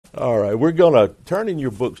All right, we're going to turn in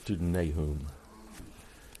your books to Nahum.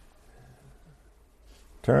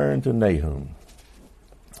 Turn to Nahum.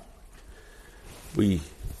 We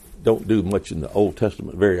don't do much in the Old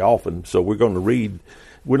Testament very often, so we're going to read.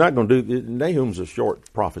 We're not going to do. Nahum's a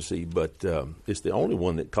short prophecy, but it's the only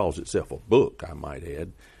one that calls itself a book, I might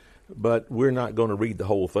add. But we're not going to read the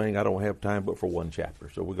whole thing. I don't have time but for one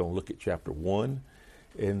chapter. So we're going to look at chapter 1,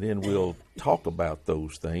 and then we'll talk about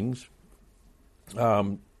those things.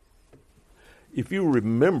 If you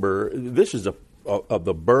remember, this is of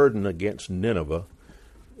the burden against Nineveh.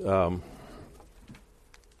 Now,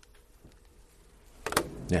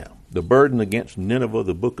 the burden against Nineveh,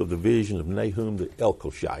 the book of the vision of Nahum the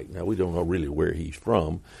Elkoshite. Now, we don't know really where he's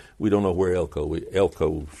from. We don't know where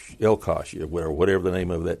Elkosh, or whatever the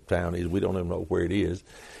name of that town is. We don't even know where it is.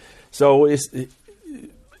 So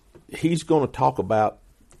he's going to talk about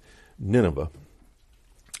Nineveh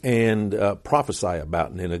and prophesy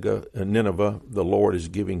about Nineveh. The Lord is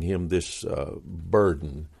giving him this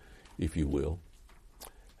burden, if you will.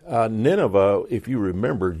 Nineveh, if you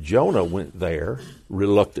remember, Jonah went there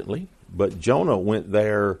reluctantly, but Jonah went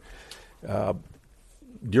there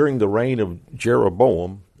during the reign of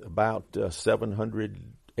Jeroboam, about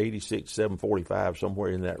 786, 745, somewhere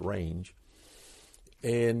in that range.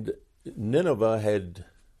 And Nineveh had,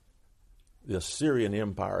 the Assyrian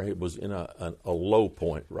Empire, it was in a low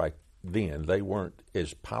point right then. They weren't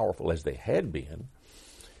as powerful as they had been,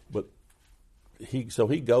 but he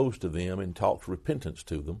goes to them and talks repentance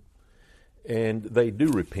to them, and they do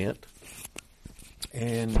repent,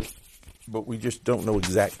 but we just don't know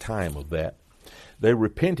exact time of that. They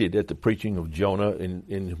repented at the preaching of Jonah,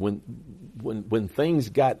 and when things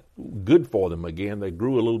got good for them again, they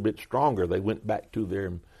grew a little bit stronger. They went back to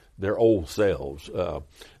their old selves,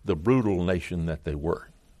 the brutal nation that they were.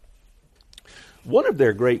 One of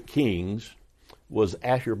their great kings was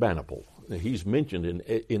Ashurbanipal. He's mentioned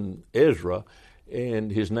in Ezra,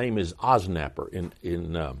 and his name is Osnapper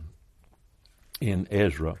in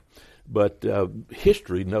Ezra, but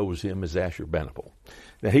history knows him as Ashurbanipal.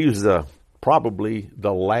 Now, he was probably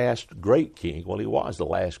the last great king. Well, he was the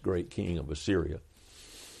last great king of Assyria,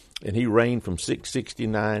 and he reigned from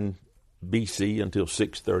 669 BC until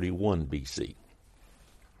 631 BC.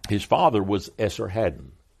 His father was Esarhaddon.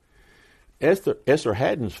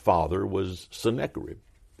 Esarhaddon's father was Sennacherib.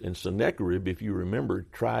 And Sennacherib, if you remember,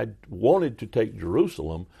 wanted to take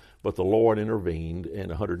Jerusalem, but the Lord intervened, and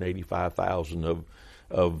 185,000 of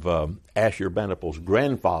Ashurbanipal's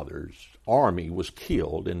grandfather's army was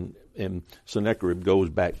killed, and Sennacherib goes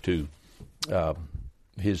back to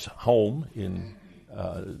his home in,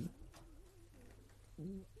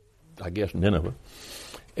 I guess, Nineveh.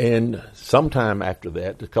 And sometime after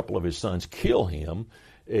that, a couple of his sons kill him,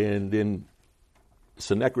 and then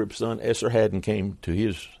Sennacherib's son Esarhaddon came to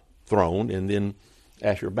his throne, and then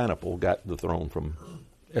Ashurbanipal got the throne from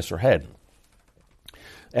Esarhaddon.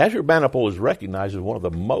 Ashurbanipal is recognized as one of the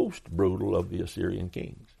most brutal of the Assyrian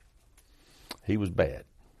kings. He was bad.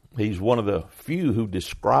 He's one of the few who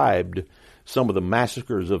described some of the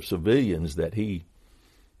massacres of civilians that he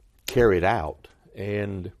carried out,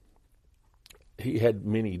 and he had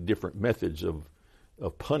many different methods of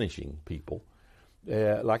punishing people.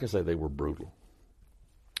 Like I say, they were brutal.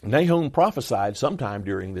 Nahum prophesied sometime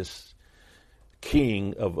during this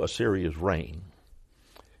king of Assyria's reign.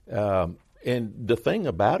 And the thing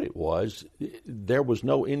about it was, there was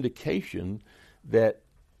no indication that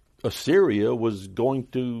Assyria was going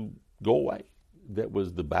to go away. That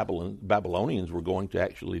was the Babylonians were going to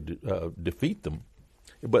actually defeat them.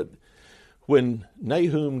 But when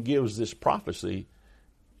Nahum gives this prophecy,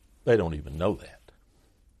 they don't even know that.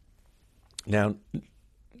 Now,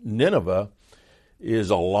 Nineveh is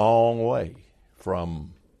a long way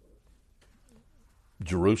from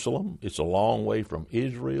Jerusalem. It's a long way from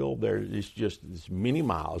Israel. It's many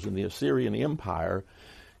miles. And the Assyrian Empire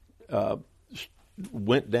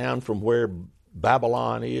went down from where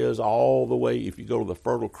Babylon is all the way, if you go to the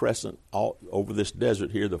Fertile Crescent, all over this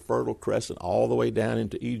desert here, the Fertile Crescent, all the way down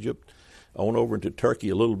into Egypt, on over into Turkey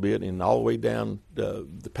a little bit, and all the way down the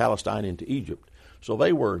Palestine into Egypt. So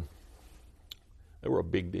they were a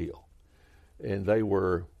big deal. And they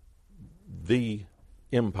were the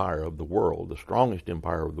empire of the world, the strongest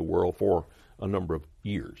empire of the world for a number of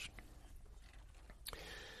years.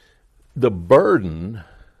 The burden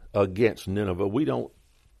against Nineveh, we don't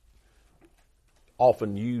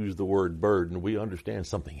often use the word burden. We understand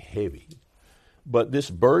something heavy. But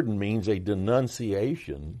this burden means a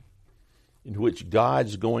denunciation in which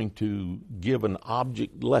God's going to give an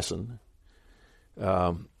object lesson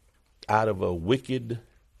out of a wicked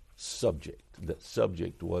subject. That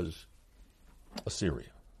subject was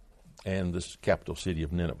Assyria. and the capital city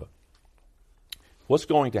of Nineveh. What's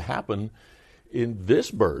going to happen in this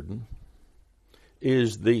burden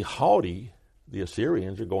is the haughty, the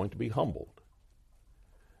Assyrians, are going to be humbled.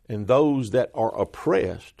 And those that are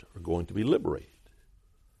oppressed are going to be liberated.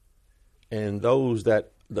 And those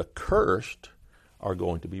that the cursed are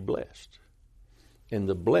going to be blessed. And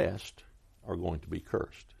the blessed are going to be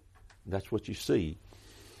cursed. That's what you see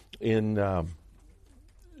in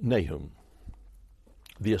Nahum.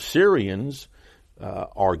 The Assyrians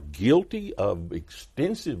are guilty of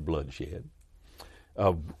extensive bloodshed,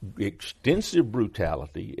 of extensive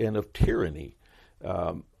brutality, and of tyranny.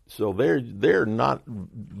 So they're not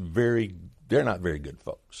very good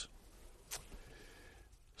folks.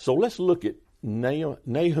 So let's look at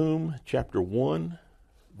Nahum chapter 1,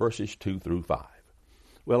 verses 2 through 5.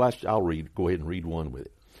 Well, I'll go ahead and read one with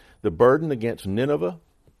it. The burden against Nineveh,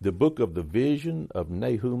 the book of the vision of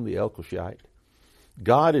Nahum the Elkoshite.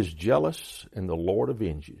 God is jealous, and the Lord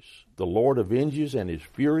avenges. The Lord avenges and is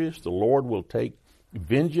furious. The Lord will take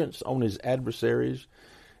vengeance on his adversaries,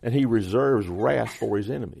 and he reserves wrath for his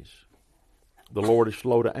enemies. The Lord is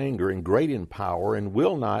slow to anger and great in power, and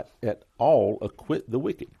will not at all acquit the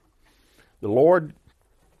wicked. The Lord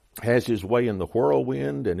has his way in the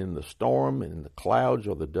whirlwind and in the storm, and in the clouds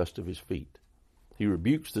are the dust of his feet. He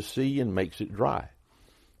rebukes the sea and makes it dry.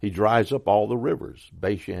 He dries up all the rivers.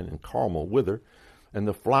 Bashan and Carmel wither, and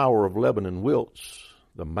the flower of Lebanon wilts.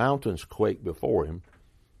 The mountains quake before him.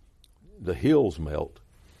 The hills melt,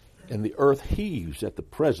 and the earth heaves at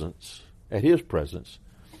his presence.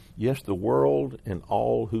 Yes, the world and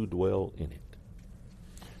all who dwell in it.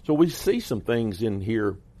 So we see some things in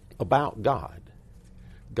here about God.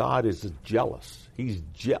 God is jealous. He's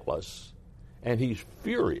jealous, and he's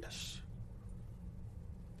furious.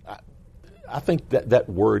 I think that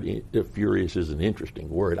word, furious, is an interesting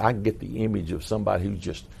word. I get the image of somebody who's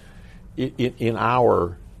just, in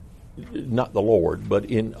our, not the Lord,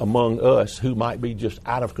 but among us, who might be just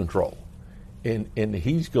out of control. And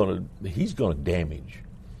he's gonna damage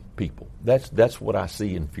people. That's what I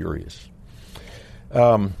see in furious.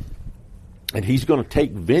 And he's going to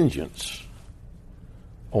take vengeance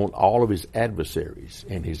on all of his adversaries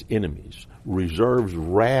and his enemies, reserves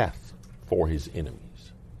wrath for his enemies.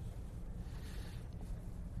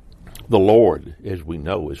 The Lord, as we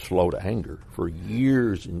know, is slow to anger. For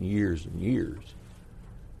years and years and years,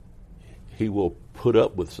 he will put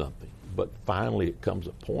up with something. But finally it comes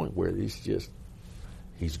a point where he's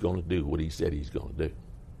going to do what he said he's going to do.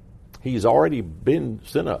 He's already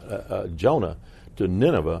sent a Jonah to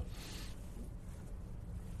Nineveh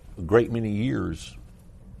a great many years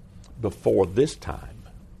before this time.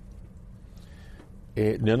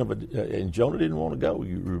 And Jonah didn't want to go.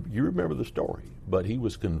 You remember the story. But he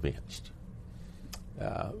was convinced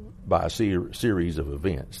by a series of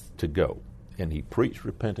events to go. And he preached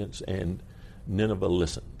repentance, and Nineveh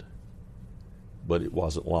listened. But it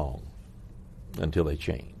wasn't long until they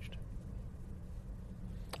changed.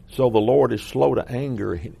 So the Lord is slow to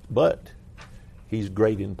anger, but he's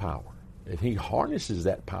great in power. And he harnesses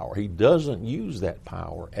that power. He doesn't use that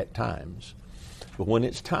power at times. But when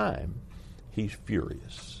it's time, he's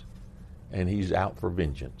furious. And he's out for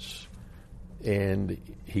vengeance. And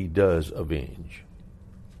he does avenge.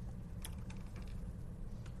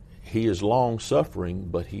 He is long-suffering,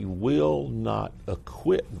 but he will not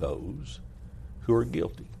acquit those who are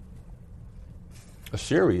guilty.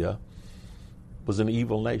 Assyria was an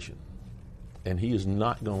evil nation, and he is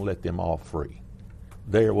not going to let them off free.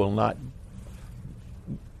 They will not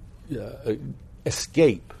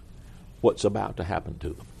escape what's about to happen to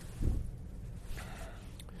them.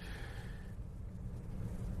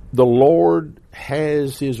 The Lord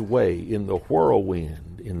has his way in the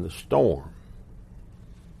whirlwind, in the storm.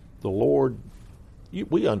 The Lord,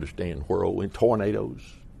 we understand whirlwind, tornadoes,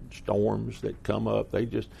 storms that come up.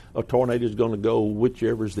 A tornado is going to go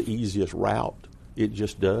whichever is the easiest route. It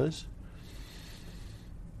just does.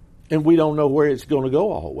 And we don't know where it's going to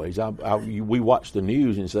go always. We watch the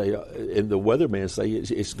news and say, and the weathermen say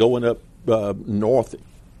it's going up northeast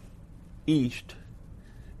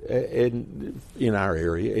in our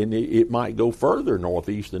area, and it might go further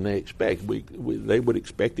northeast than they expect. They would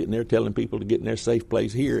expect it, and they're telling people to get in their safe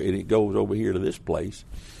place here, and it goes over here to this place.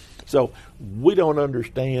 So we don't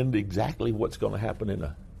understand exactly what's going to happen in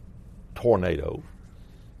a tornado,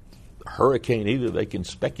 hurricane either. They can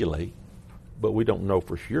speculate, but we don't know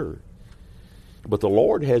for sure. But the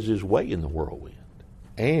Lord has his way in the whirlwind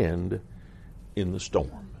and in the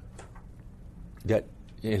storm.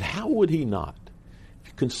 And how would he not?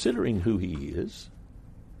 Considering who he is,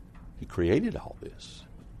 he created all this.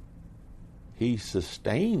 He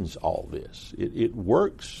sustains all this. It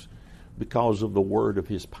works because of the word of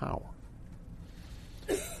his power.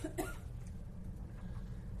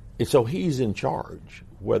 And so he's in charge,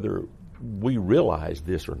 whether we realize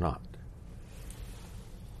this or not.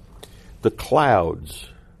 The clouds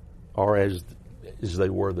are as they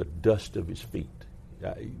were the dust of his feet.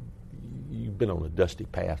 You've been on a dusty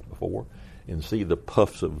path before and see the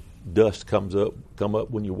puffs of dust come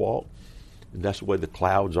up when you walk. And that's the way the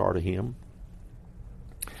clouds are to him.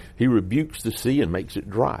 He rebukes the sea and makes it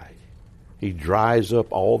dry. He dries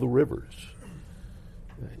up all the rivers.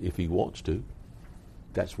 If he wants to,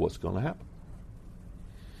 that's what's going to happen.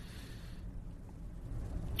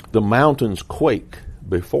 The mountains quake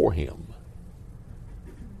before him.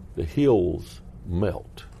 The hills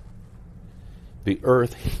melt. The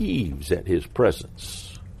earth heaves at his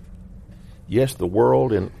presence. Yes, the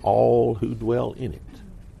world and all who dwell in it.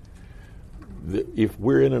 If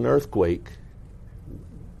we're in an earthquake,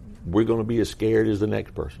 we're going to be as scared as the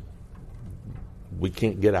next person. We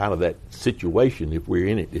can't get out of that situation if we're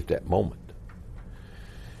in it at that moment.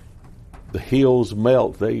 The hills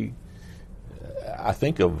melt. I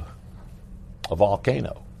think of a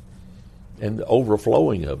volcano and the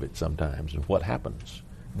overflowing of it sometimes, and what happens,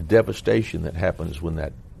 the devastation that happens when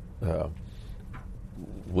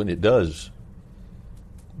it does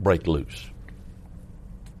break loose.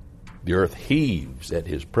 The earth heaves at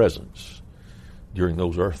his presence during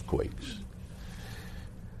those earthquakes,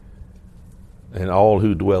 and all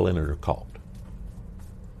who dwell in it are caught.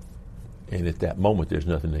 And at that moment, there's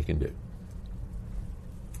nothing they can do.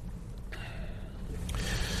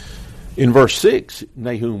 In verse 6,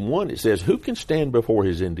 Nahum 1, it says, "Who can stand before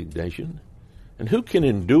his indignation? And who can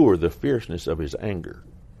endure the fierceness of his anger?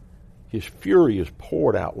 His fury is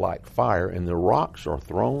poured out like fire, and the rocks are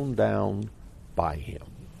thrown down by him."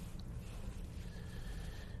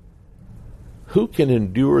 Who can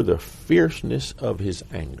endure the fierceness of his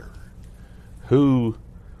anger? Who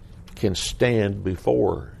can stand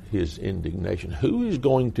before his indignation? Who is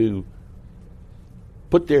going to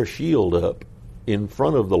put their shield up in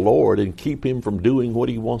front of the Lord and keep him from doing what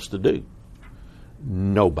he wants to do?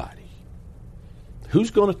 Nobody. Who's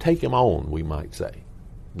going to take him on, we might say?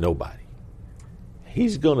 Nobody.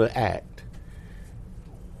 He's going to act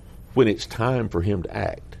when it's time for him to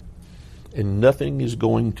act. And nothing is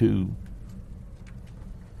going to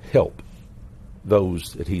help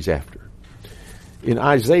those that he's after. In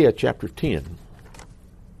Isaiah chapter 10,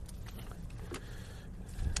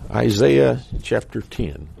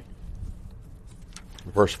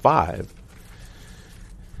 verse 5,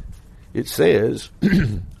 it says,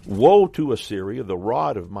 "Woe to Assyria, the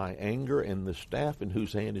rod of my anger, and the staff in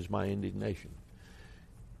whose hand is my indignation."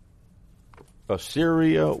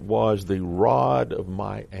 Assyria was the rod of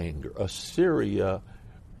my anger. Assyria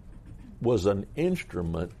was an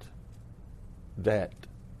instrument that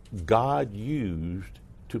God used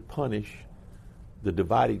to punish the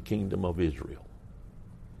divided kingdom of Israel.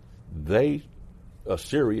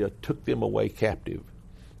 Assyria took them away captive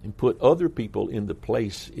and put other people in the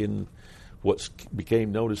place in what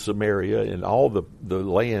became known as Samaria and all the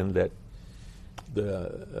land that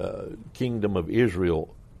the kingdom of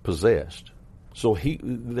Israel possessed. So he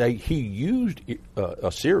used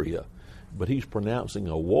Assyria, but he's pronouncing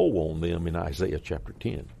a woe on them in Isaiah chapter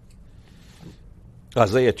 10.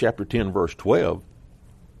 Isaiah chapter 10, verse 12,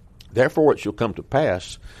 "Therefore it shall come to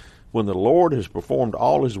pass, when the Lord has performed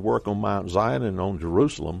all his work on Mount Zion and on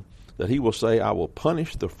Jerusalem, that he will say, I will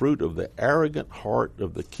punish the fruit of the arrogant heart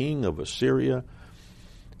of the king of Assyria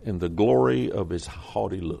and the glory of his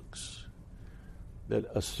haughty looks." That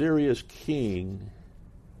Assyria's king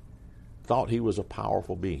thought he was a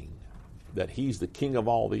powerful being, that he's the king of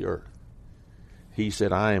all the earth. He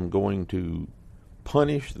said, I am going to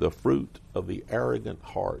punish the fruit of the arrogant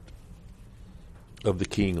heart of the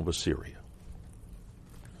king of Assyria.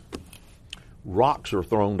 Rocks are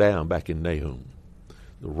thrown down back in Nahum.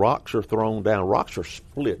 The rocks are thrown down. Rocks are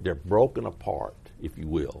split. They're broken apart, if you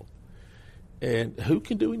will. And who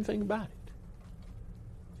can do anything about it?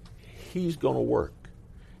 He's going to work.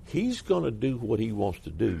 He's going to do what he wants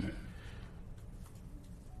to do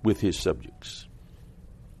with his subjects.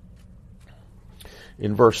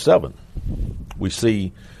 In verse 7, we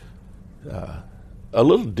see a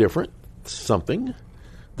little different something.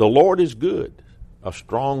 "The Lord is good, a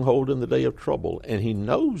stronghold in the day of trouble, and he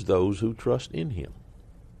knows those who trust in him."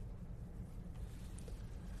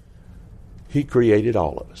 He created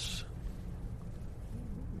all of us.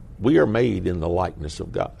 We are made in the likeness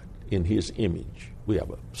of God, in his image. We have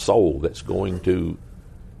a soul that's going to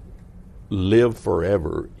live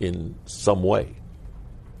forever in some way.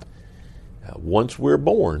 Once we're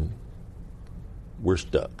born, we're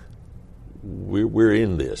stuck. we're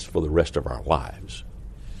in this for the rest of our lives.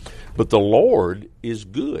 But the Lord is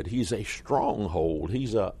good. He's a stronghold.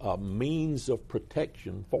 He's a means of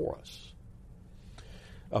protection for us.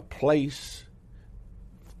 A place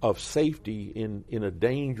of safety in a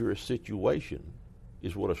dangerous situation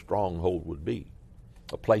is what a stronghold would be.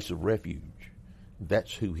 A place of refuge.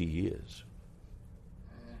 That's who He is.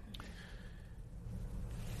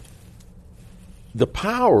 The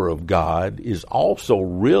power of God is also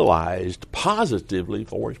realized positively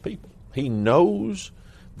for His people. He knows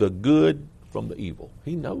the good from the evil.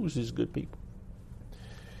 He knows His good people.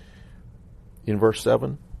 In verse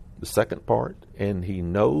 7, the second part, and He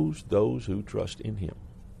knows those who trust in Him.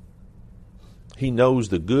 He knows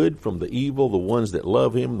the good from the evil, the ones that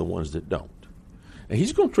love Him, the ones that don't. And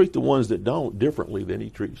He's going to treat the ones that don't differently than He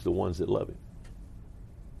treats the ones that love Him.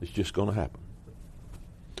 It's just going to happen.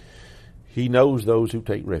 He knows those who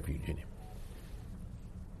take refuge in Him.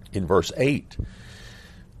 In verse 8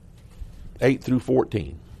 through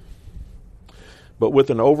 14, but with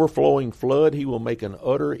an overflowing flood He will make an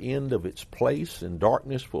utter end of its place, and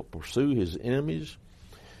darkness will pursue His enemies.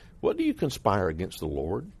 What do you conspire against the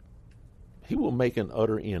Lord? He will make an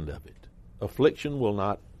utter end of it. Affliction will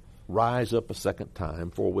not rise up a second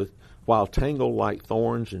time, for while tangled like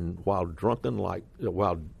thorns and while drunken like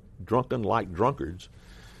drunkards,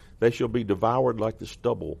 they shall be devoured like the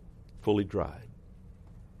stubble fully dried.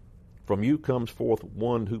 From you comes forth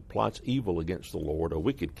one who plots evil against the Lord, a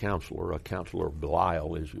wicked counselor, a counselor of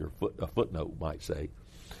Belial, as a footnote might say.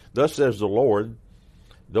 Thus says the Lord,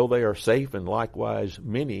 though they are safe and likewise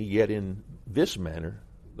many, yet in this manner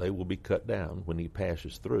they will be cut down when He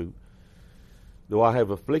passes through. Though I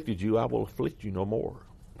have afflicted you, I will afflict you no more.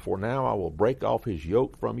 For now I will break off His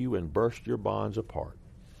yoke from you and burst your bonds apart.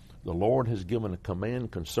 The Lord has given a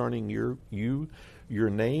command concerning you. Your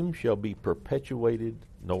name shall be perpetuated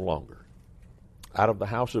no longer. Out of the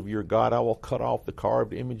house of your God I will cut off the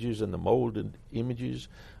carved images and the molded images.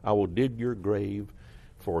 I will dig your grave,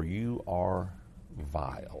 for you are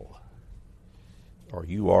vile, or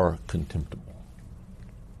you are contemptible.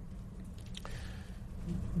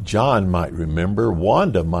 John might remember,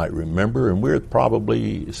 Wanda might remember, and we're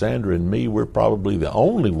probably, Sandra and me, we're probably the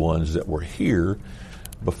only ones that were here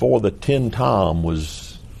before the Tin Tom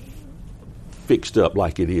was fixed up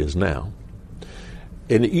like it is now.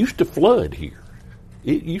 And it used to flood here.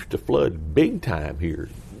 It used to flood big time here.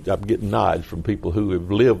 I'm getting nods from people who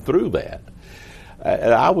have lived through that.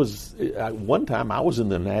 One time I was in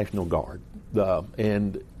the National Guard,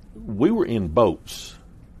 and we were in boats.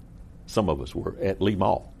 Some of us were at Lee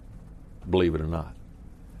Mall, believe it or not.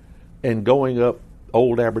 And going up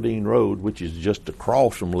Old Aberdeen Road, which is just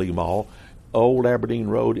across from Lee Mall, Old Aberdeen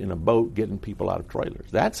Road in a boat getting people out of trailers.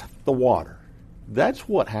 That's the water. That's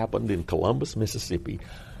what happened in Columbus, Mississippi.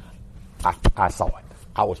 I saw it.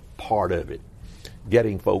 I was part of it,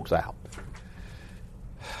 getting folks out.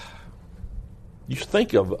 You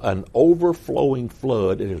think of an overflowing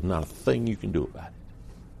flood, and there's not a thing you can do about it.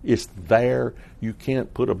 It's there. You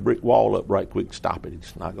can't put a brick wall up right quick, stop it.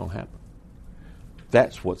 It's not going to happen.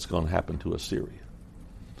 That's what's going to happen to Assyria.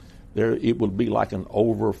 It will be like an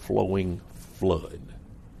overflowing flood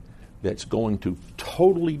that's going to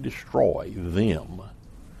totally destroy them.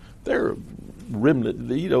 They're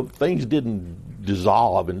remnant. Things didn't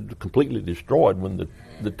dissolve and completely destroyed when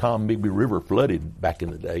the Tombigbee River flooded back in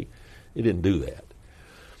the day. It didn't do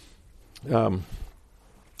that.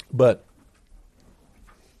 But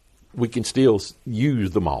we can still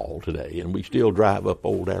use the mall today, and we still drive up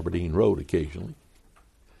Old Aberdeen Road occasionally.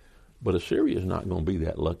 But Assyria is not going to be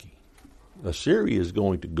that lucky. Assyria is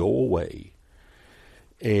going to go away,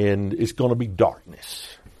 and it's going to be darkness.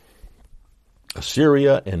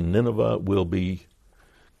 Assyria and Nineveh will be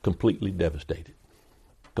completely devastated.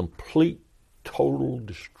 Complete, total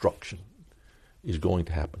destruction is going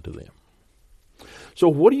to happen to them. So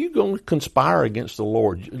what are you going to conspire against the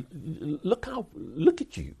Lord? Look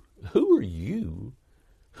at you. Who are you?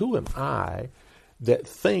 Who am I that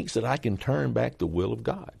thinks that I can turn back the will of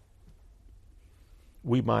God?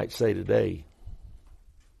 We might say today,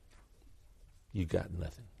 you got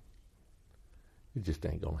nothing. It just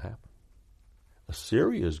ain't going to happen.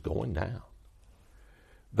 Assyria is going down.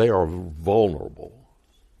 They are vulnerable,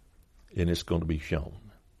 and it's going to be shown.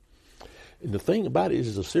 And the thing about it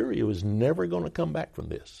is Assyria is never going to come back from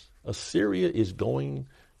this. Assyria is going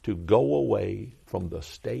to go away from the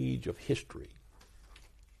stage of history.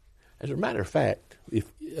 As a matter of fact,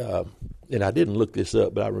 and I didn't look this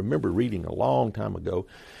up, but I remember reading a long time ago,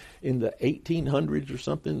 in the 1800s or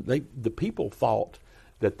something, the people thought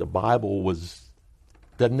that the Bible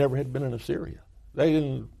there never had been an Assyria.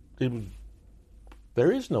 There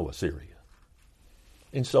is no Assyria.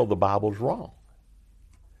 And so the Bible's wrong.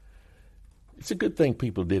 It's a good thing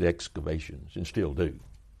people did excavations and still do,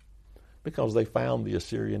 because they found the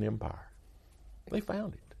Assyrian Empire. They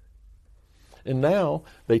found it. And now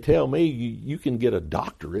they tell me you can get a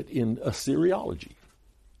doctorate in Assyriology.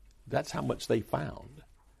 That's how much they found.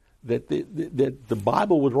 That the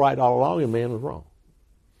Bible was right all along and man was wrong.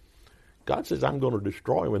 God says, I'm going to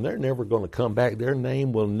destroy them, and they're never going to come back. Their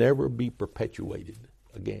name will never be perpetuated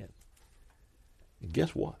again. And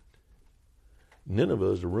guess what?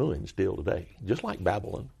 Nineveh is a ruin still today, just like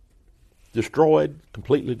Babylon. Destroyed,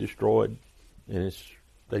 completely destroyed, and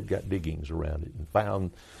they've got diggings around it and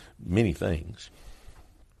found many things.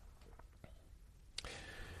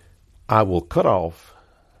 I will cut off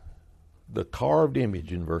the carved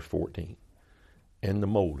image in verse 14 and the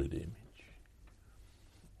molded image.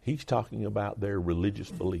 He's talking about their religious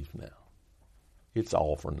beliefs now. It's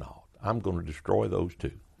all for naught. I'm going to destroy those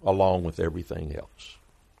too, along with everything else.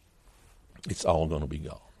 It's all going to be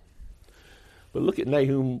gone. But look at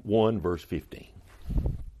Nahum 1, verse 15.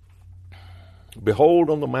 Behold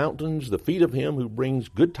on the mountains the feet of him who brings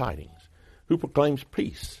good tidings, who proclaims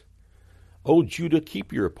peace. O Judah,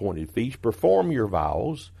 keep your appointed feast, perform your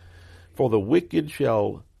vows, for the wicked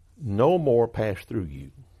shall no more pass through you.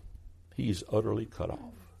 He is utterly cut off.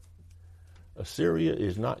 Assyria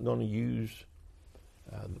is not going to use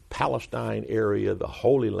the Palestine area, the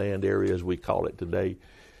Holy Land area as we call it today,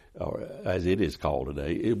 or as it is called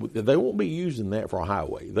today. They won't be using that for a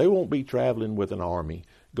highway. They won't be traveling with an army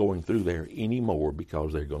going through there anymore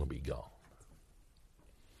because they're going to be gone.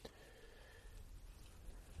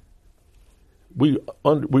 We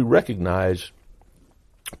recognize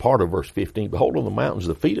part of verse 15. Behold on the mountains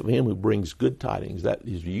the feet of him who brings good tidings. That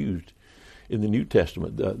is used in the New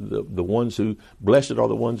Testament. The ones who, blessed are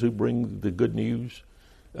the ones who bring the good news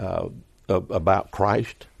about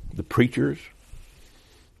Christ, the preachers.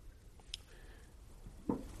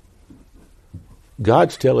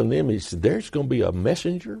 God's telling them, he said, there's going to be a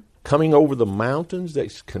messenger coming over the mountains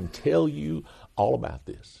that can tell you all about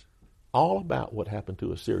this, all about what happened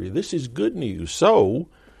to Assyria. This is good news. So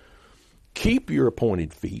keep your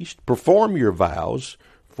appointed feast, perform your vows,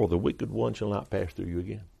 for the wicked one shall not pass through you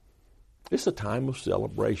again. It's a time of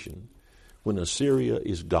celebration when Assyria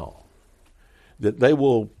is gone. That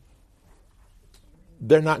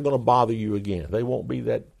they're not going to bother you again. They won't be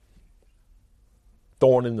that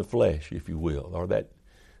thorn in the flesh, if you will, or that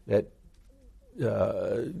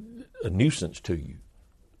a nuisance to you.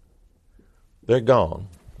 They're gone.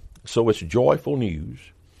 So it's joyful news,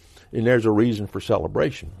 and there's a reason for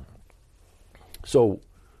celebration. So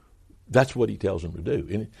that's what he tells them to do.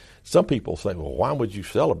 And some people say, well, why would you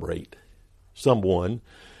celebrate someone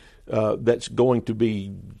that's going to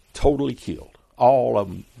be totally killed? All of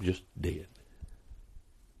them just dead.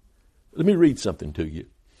 Let me read something to you.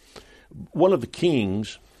 One of the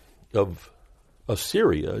kings of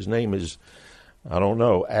Assyria, his name is,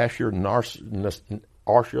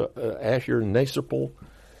 Ashur-nasirpal,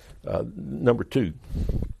 number 2.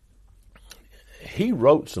 He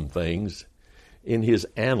wrote some things in his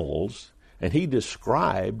annals, and he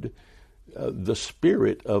described the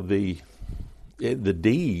spirit of the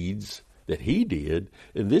deeds that he did,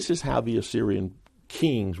 and this is how the Assyrian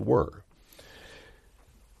kings were.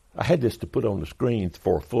 I had this to put on the screen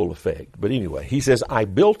for full effect. But anyway, he says, I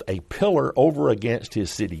built a pillar over against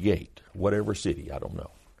his city gate, whatever city, I don't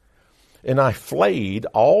know. And I flayed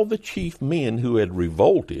all the chief men who had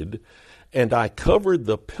revolted, and I covered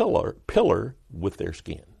the pillar with their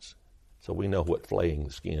skins. So we know what flaying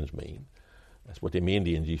the skins mean. That's what them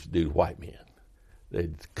Indians used to do to white men.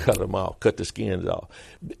 They'd cut them off, cut the skins off.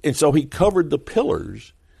 And so he covered the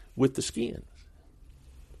pillars with the skins.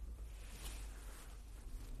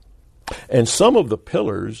 And some of the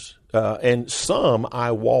pillars, and some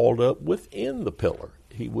I walled up within the pillar.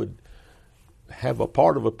 He would have a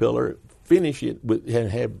part of a pillar, finish it and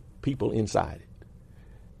have people inside it.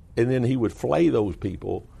 And then he would flay those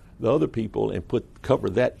people, the other people, and cover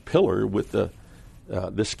that pillar with the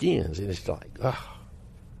skins. And it's like, ah.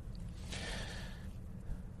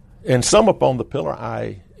 And some upon the pillar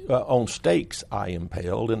on stakes I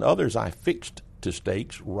impaled, and others I fixed to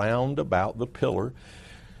stakes round about the pillar.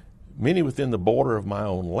 Many within the border of my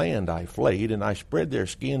own land I flayed, and I spread their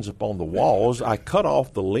skins upon the walls. I cut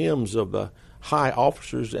off the limbs of the high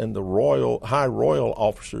officers and the high royal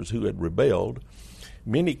officers who had rebelled.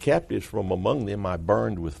 Many captives from among them I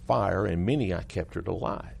burned with fire, and many I captured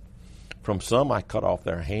alive. From some I cut off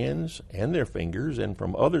their hands and their fingers, and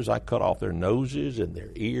from others I cut off their noses and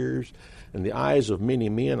their ears, and the eyes of many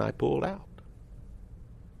men I pulled out.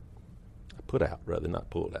 Put out, rather, not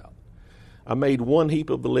pulled out. I made one heap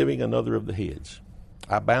of the living, another of the heads.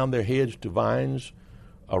 I bound their heads to vines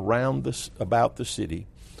about the city.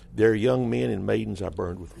 Their young men and maidens I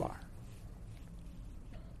burned with fire.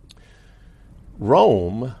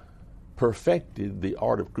 Rome perfected the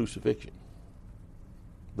art of crucifixion.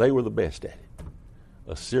 They were the best at it.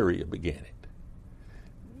 Assyria began it.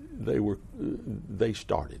 They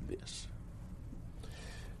started this.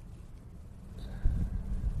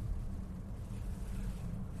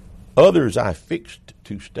 Others I fixed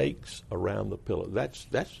to stakes around the pillar. That's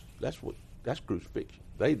crucifixion.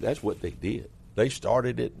 That's what they did. They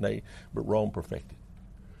started it, but Rome perfected.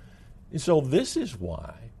 And so this is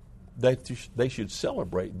why they should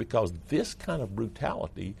celebrate, because this kind of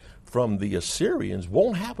brutality from the Assyrians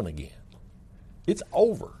won't happen again. It's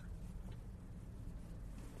over.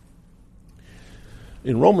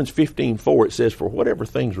 In Romans 15:4 it says, "For whatever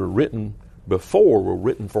things were written before were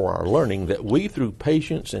written for our learning, that we through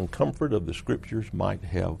patience and comfort of the Scriptures might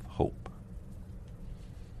have hope."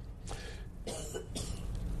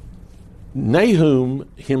 Nahum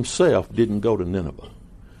himself didn't go to Nineveh,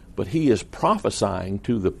 but he is prophesying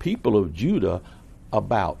to the people of Judah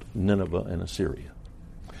about Nineveh and Assyria.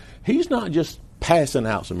 He's not just passing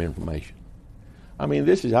out some information. I mean,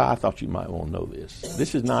 this is how I thought you might want to know this.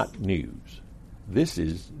 This is not news. This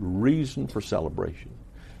is reason for celebration.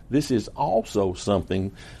 This is also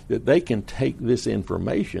something that they can take this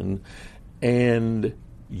information and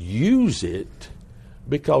use it,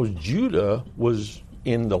 because Judah was,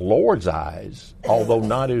 in the Lord's eyes, although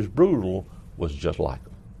not as brutal, was just like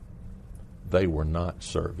them. They were not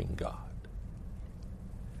serving God.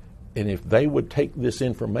 And if they would take this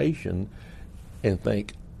information and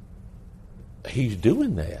think, he's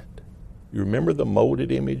doing that. You remember the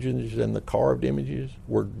molded images and the carved images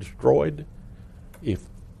were destroyed? If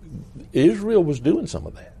Israel was doing some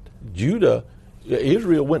of that.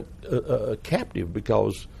 Israel went captive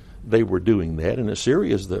because they were doing that, and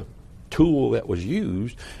Assyria is the tool that was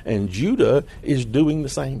used, and Judah is doing the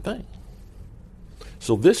same thing.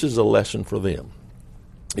 So this is a lesson for them.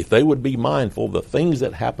 If they would be mindful, the things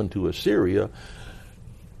that happen to Assyria,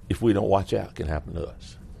 if we don't watch out, can happen to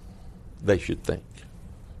us. They should think.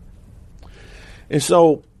 And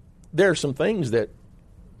so there are some things that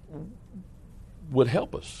would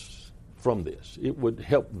help us from this. It would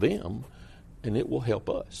help them, and it will help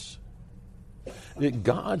us. That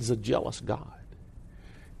God's a jealous God.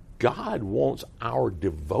 God wants our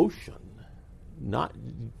devotion.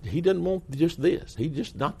 He doesn't want just this. He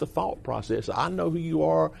just not the thought process. I know who you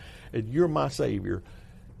are, and you're my Savior.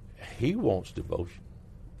 He wants devotion,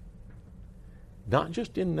 not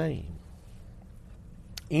just in name.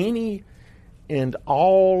 Any and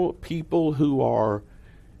all people who are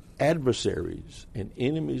adversaries and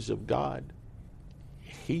enemies of God,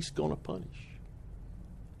 He's going to punish.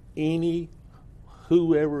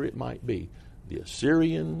 Whoever it might be. The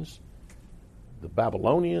Assyrians, the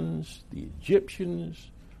Babylonians, the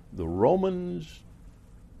Egyptians, the Romans,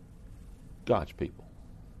 God's people.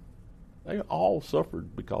 They all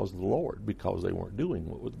suffered because of the Lord, because they weren't doing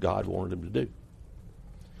what God wanted them to do.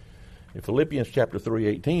 In Philippians chapter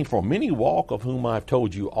 3:18, "For many walk, of whom I've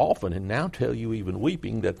told you often, and now tell you even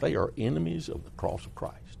weeping, that they are enemies of the cross of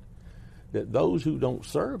Christ." That those who don't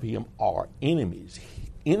serve Him are enemies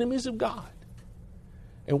of God.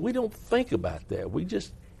 And we don't think about that. We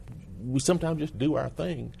sometimes just do our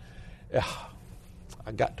thing.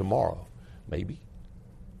 I got tomorrow. Maybe.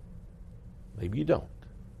 Maybe you don't.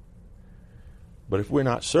 But if we're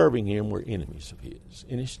not serving Him, we're enemies of His.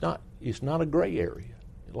 And it's not a gray area.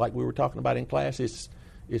 Like we were talking about in class, it's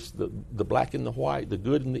the black and the white, the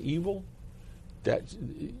good and the evil.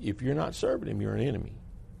 If you're not serving Him, you're an enemy.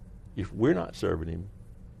 If we're not serving Him,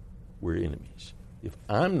 we're enemies. If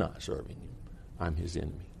I'm not serving Him, I'm His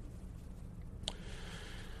enemy.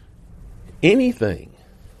 Anything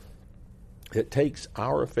that takes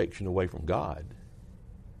our affection away from God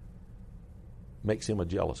makes Him a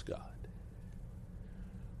jealous God,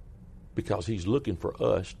 because He's looking for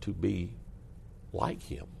us to be like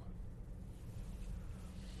Him.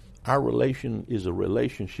 Our relation is a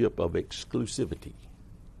relationship of exclusivity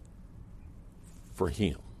for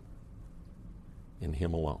Him and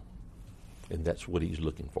Him alone. And that's what He's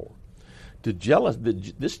looking for.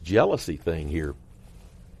 This jealousy thing here,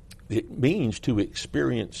 it means to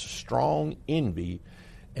experience strong envy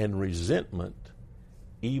and resentment,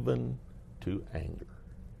 even to anger.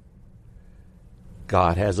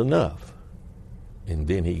 God has enough, and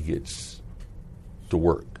then He gets to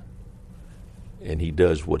work, and He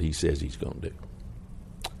does what He says He's going to do.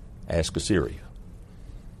 Ask Assyria.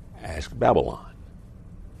 Ask Babylon.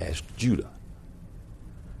 Ask Judah.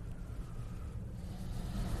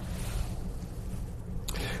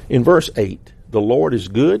 In verse 8, The Lord is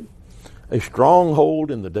good, a stronghold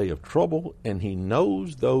in the day of trouble, and he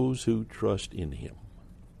knows those who trust in him.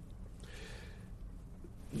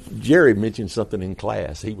 Jerry mentioned something in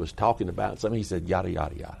class. He was talking about something. He said, yada,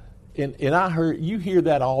 yada, yada. And I heard, you hear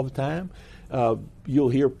that all the time. You'll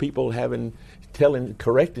hear people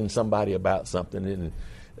correcting somebody about something,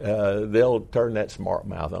 and they'll turn that smart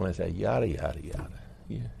mouth on and say, yada, yada, yada.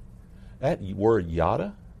 Yeah. That word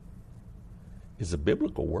yada is a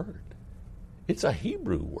biblical word. It's a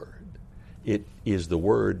Hebrew word. It is the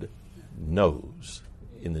word knows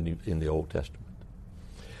in the Old Testament.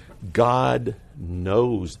 God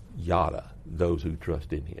knows yada, those who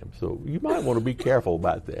trust in him. So you might want to be careful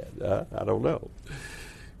about that. I don't know.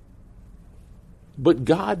 But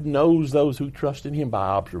God knows those who trust in him by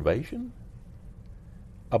observation.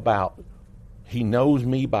 He knows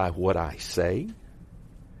me by what I say.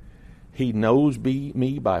 He knows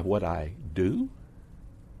me by what I do.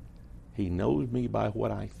 He knows me by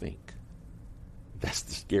what I think. That's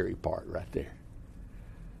the scary part right there.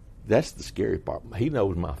 That's the scary part. He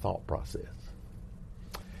knows my thought process.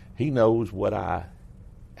 He knows what I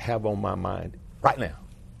have on my mind right now,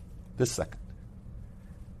 this second,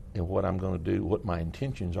 and what I'm going to do, what my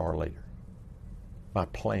intentions are later, my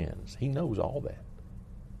plans. He knows all that.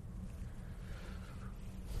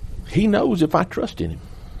 He knows if I trust in him.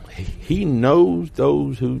 He knows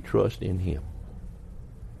those who trust in him.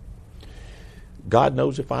 God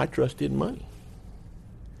knows if I trust in money.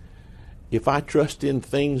 If I trust in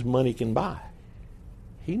things money can buy.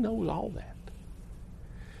 He knows all that.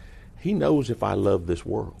 He knows if I love this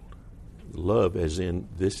world. Love as in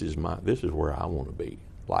this is where I want to be.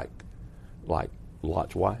 Like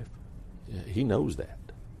Lot's wife. He knows that.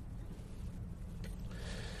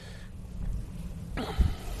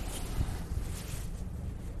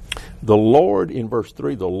 The Lord, in verse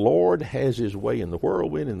 3, the Lord has his way in the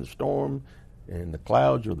whirlwind, in the storm, and the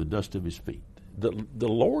clouds are the dust of his feet. The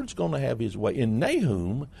Lord's going to have his way. In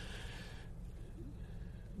Nahum,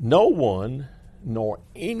 no one nor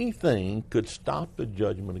anything could stop the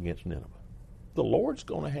judgment against Nineveh. The Lord's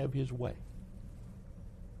going to have his way.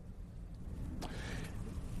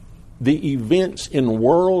 The events in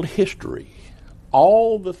world history,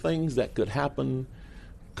 all the things that could happen,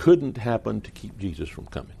 couldn't happen to keep Jesus from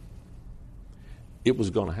coming. It was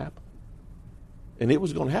going to happen. And it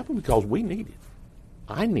was going to happen because we need it.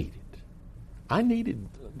 I need it. I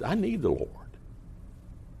need the Lord.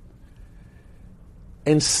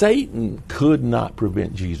 And Satan could not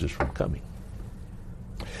prevent Jesus from coming.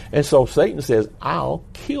 And so Satan says, I'll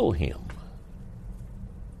kill him.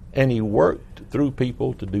 And he worked through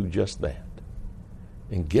people to do just that.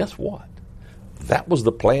 And guess what? That was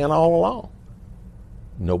the plan all along.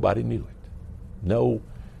 Nobody knew it. No,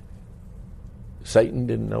 Satan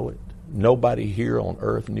didn't know it. Nobody here on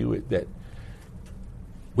earth knew it, that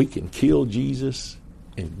we can kill Jesus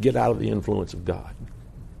and get out of the influence of God.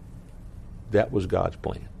 That was God's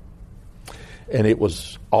plan. And it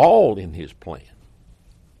was all in his plan.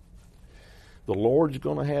 The Lord's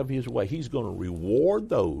going to have his way. He's going to reward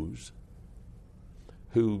those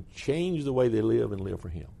who change the way they live and live for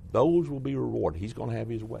him. Those will be rewarded. He's going to have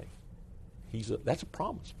his way. That's a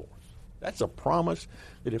promise for us. That's a promise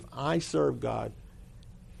that if I serve God,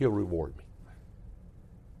 he'll reward me.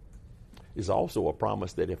 It's also a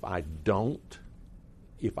promise that if I don't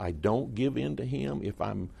give in to him, if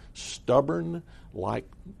I'm stubborn like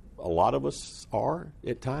a lot of us are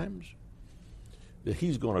at times, that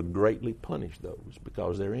he's going to greatly punish those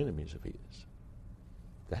because they're enemies of his.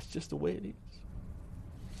 That's just the way it is.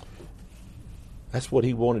 That's what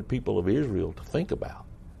he wanted people of Israel to think about.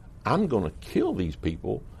 I'm going to kill these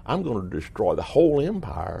people. I'm going to destroy the whole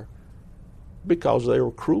empire because they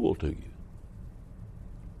were cruel to you.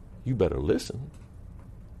 You better listen.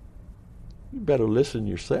 You better listen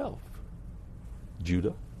yourself,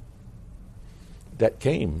 Judah. That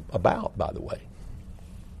came about, by the way.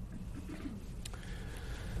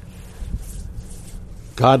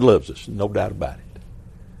 God loves us, no doubt about it.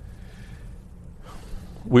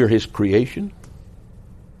 We're his creation.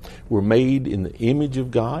 We're made in the image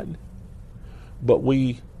of God, but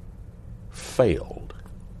we failed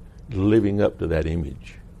living up to that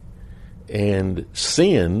image. And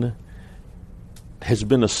sin has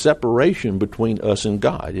been a separation between us and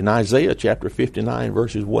God. In Isaiah chapter 59,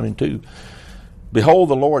 verses 1 and 2, behold,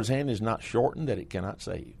 the Lord's hand is not shortened that it cannot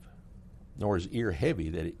save, nor his ear heavy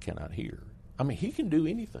that it cannot hear. I mean, he can do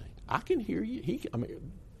anything. I can hear you.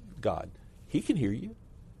 God, he can hear you.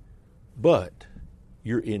 But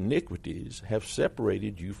your iniquities have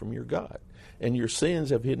separated you from your God, and your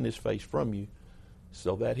sins have hidden his face from you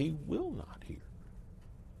so that he will not hear.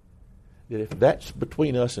 that if that's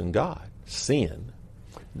between us and God, sin,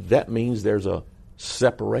 that means there's a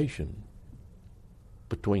separation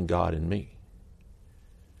between God and me.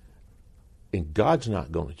 And God's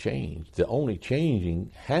not going to change. The only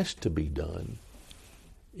changing has to be done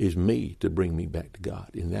is me to bring me back to God.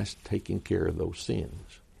 And that's taking care of those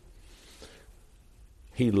sins.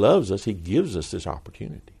 He loves us. He gives us this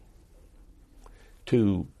opportunity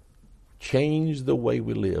to change the way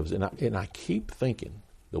we live. And I keep thinking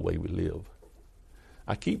the way we live.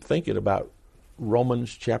 I keep thinking about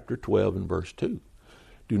Romans chapter 12 and verse 2.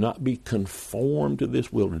 Do not be conformed to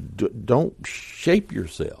this world. Don't shape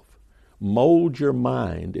yourself. Mold your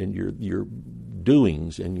mind and your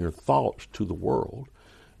doings and your thoughts to the world,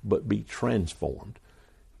 but be transformed.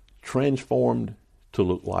 Transformed to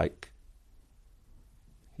look like,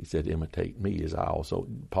 he said, imitate me as I also,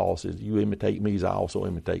 Paul says, you imitate me as I also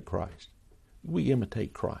imitate Christ. We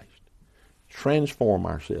imitate Christ. Transform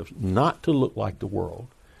ourselves, not to look like the world,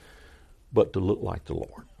 but to look like the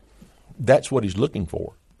Lord. That's what he's looking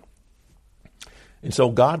for. And so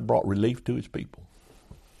God brought relief to his people,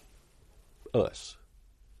 us,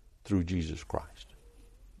 through Jesus Christ.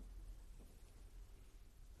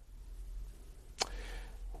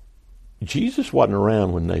 Jesus wasn't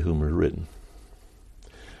around when Nahum was written.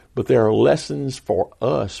 But there are lessons for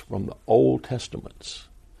us from the Old Testaments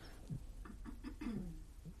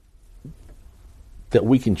that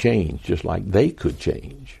we can change just like they could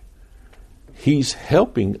change. He's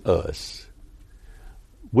helping us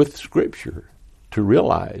with Scripture to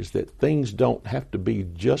realize that things don't have to be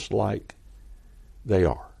just like they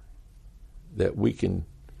are. That we can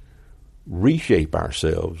reshape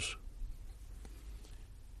ourselves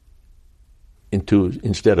into,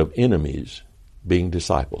 instead of enemies, being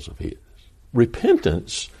disciples of his.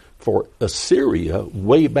 Repentance for Assyria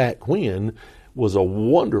way back when was a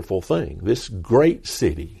wonderful thing. This great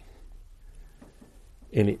city.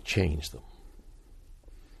 And it changed them.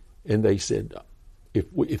 And they said,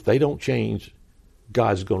 if they don't change,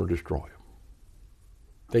 God's going to destroy them.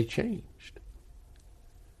 They changed.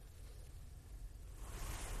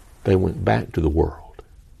 They went back to the world.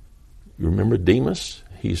 You remember Demas?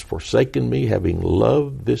 He's forsaken me, having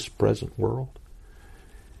loved this present world.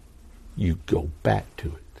 You go back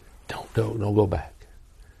to it. Don't go back.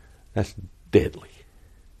 That's deadly.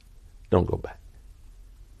 Don't go back.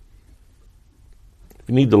 If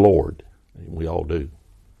you need the Lord, and we all do.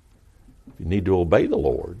 If you need to obey the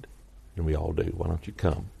Lord, and we all do, why don't you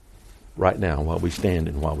come right now while we stand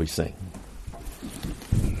and while we sing?